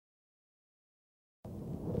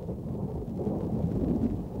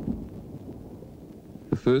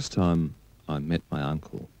first time I met my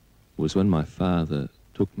uncle was when my father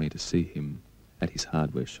took me to see him at his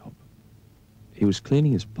hardware shop. He was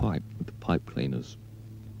cleaning his pipe with the pipe cleaners.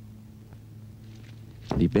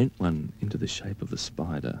 He bent one into the shape of a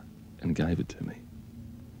spider and gave it to me.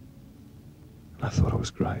 I thought it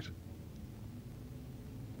was great.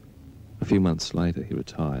 A few months later, he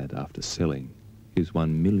retired after selling his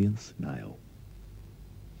 1 millionth nail.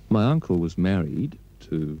 My uncle was married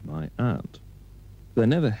to my aunt. They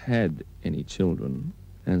never had any children,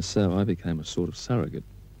 and so I became a sort of surrogate.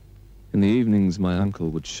 In the evenings, my uncle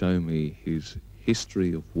would show me his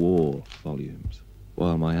History of War volumes,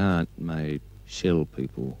 while my aunt made shell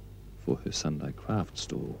people for her Sunday craft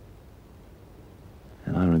stall.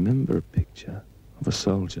 And I remember a picture of a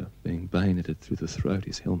soldier being bayoneted through the throat,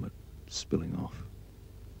 his helmet spilling off.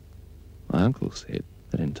 My uncle said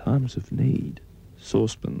that in times of need,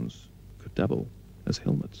 saucepans could double as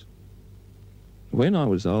helmets. When I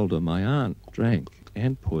was older, my aunt drank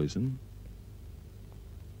ant poison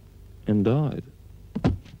and died,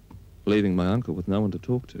 leaving my uncle with no one to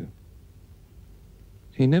talk to.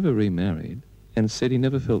 He never remarried and said he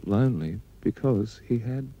never felt lonely because he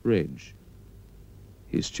had Reg,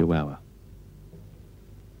 his chihuahua.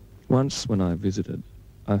 Once when I visited,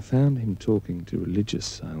 I found him talking to religious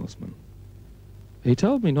salesmen. He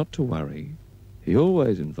told me not to worry. He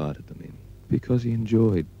always invited them in because he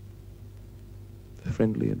enjoyed the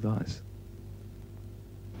friendly advice.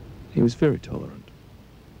 He was very tolerant,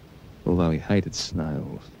 although he hated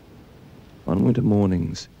snails. On winter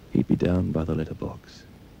mornings, he'd be down by the letterbox,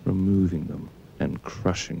 removing them and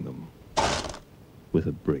crushing them with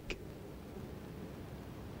a brick.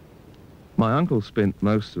 My uncle spent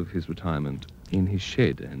most of his retirement in his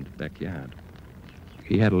shed and backyard.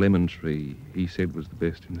 He had a lemon tree he said was the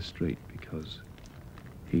best in the street because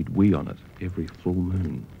he'd wee on it every full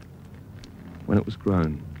moon. When it was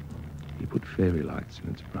grown, he put fairy lights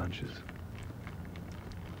in its branches.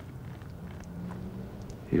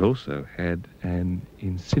 He also had an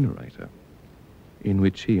incinerator in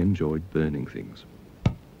which he enjoyed burning things.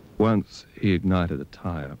 Once he ignited a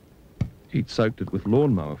tire. He'd soaked it with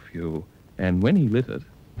lawnmower fuel, and when he lit it,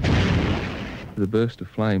 the burst of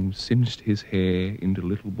flame singed his hair into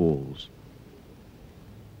little balls.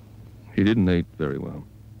 He didn't eat very well.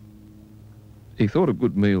 He thought a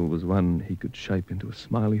good meal was one he could shape into a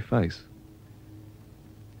smiley face.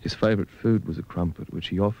 His favourite food was a crumpet, which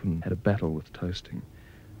he often had a battle with toasting.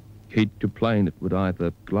 He'd complain it would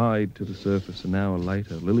either glide to the surface an hour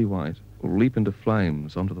later, lily-white, or leap into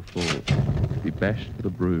flames onto the floor, be bashed with a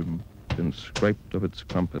broom, and scraped of its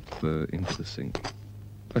crumpet into the sink.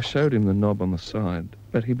 I showed him the knob on the side,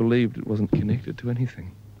 but he believed it wasn't connected to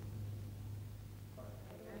anything.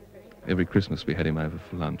 Every Christmas we had him over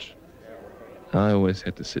for lunch. I always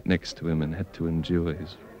had to sit next to him and had to endure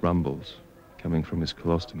his rumbles coming from his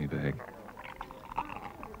colostomy bag.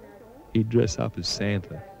 He'd dress up as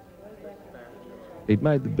Santa. He'd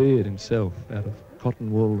made the beard himself out of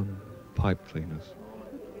cotton wool and pipe cleaners.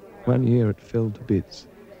 One year it fell to bits,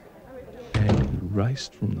 and he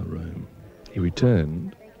raced from the room. He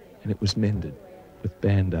returned, and it was mended with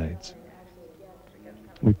Band-Aids.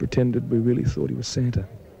 We pretended we really thought he was Santa.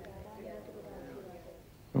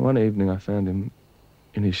 One evening I found him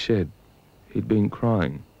in his shed. He'd been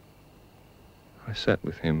crying. I sat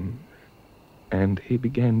with him, and he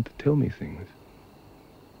began to tell me things.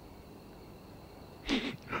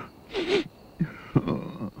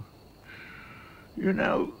 You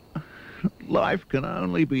know, life can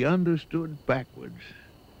only be understood backwards,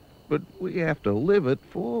 but we have to live it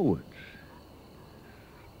forwards.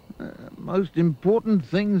 Most important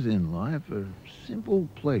things in life are simple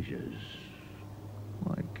pleasures,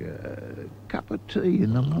 like a cup of tea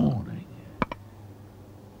in the morning,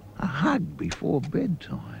 a hug before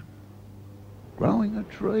bedtime, growing a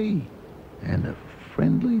tree, and a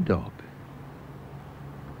friendly dog.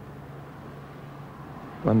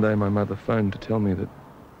 One day my mother phoned to tell me that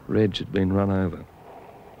Reg had been run over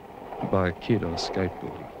by a kid on a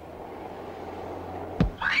skateboard,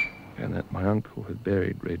 and that my uncle had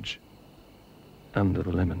buried Reg under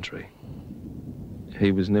the lemon tree.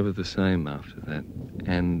 He was never the same after that,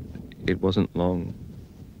 and it wasn't long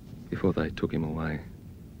before they took him away,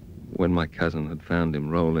 when my cousin had found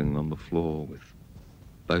him rolling on the floor with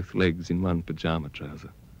both legs in one pyjama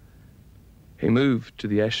trouser. He moved to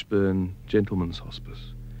the Ashburn Gentlemen's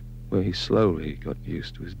Hospice, where he slowly got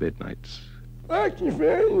used to his bedmates,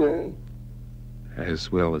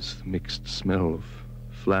 as well as the mixed smell of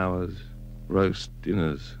flowers, roast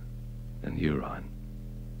dinners, and urine.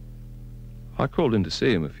 I called in to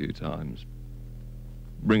see him a few times,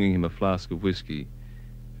 bringing him a flask of whiskey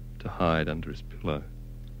to hide under his pillow.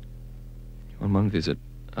 On one visit,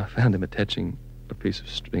 I found him attaching a piece of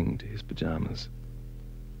string to his pyjamas,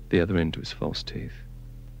 the other end to his false teeth.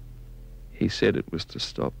 He said it was to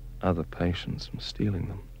stop other patients from stealing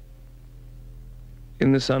them.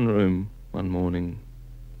 In the sunroom one morning,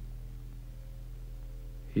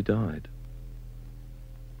 he died.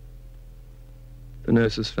 The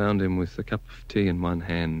nurses found him with a cup of tea in one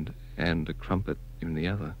hand and a crumpet in the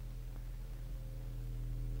other.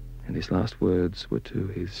 And his last words were to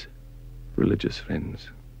his religious friends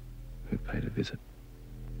who paid a visit.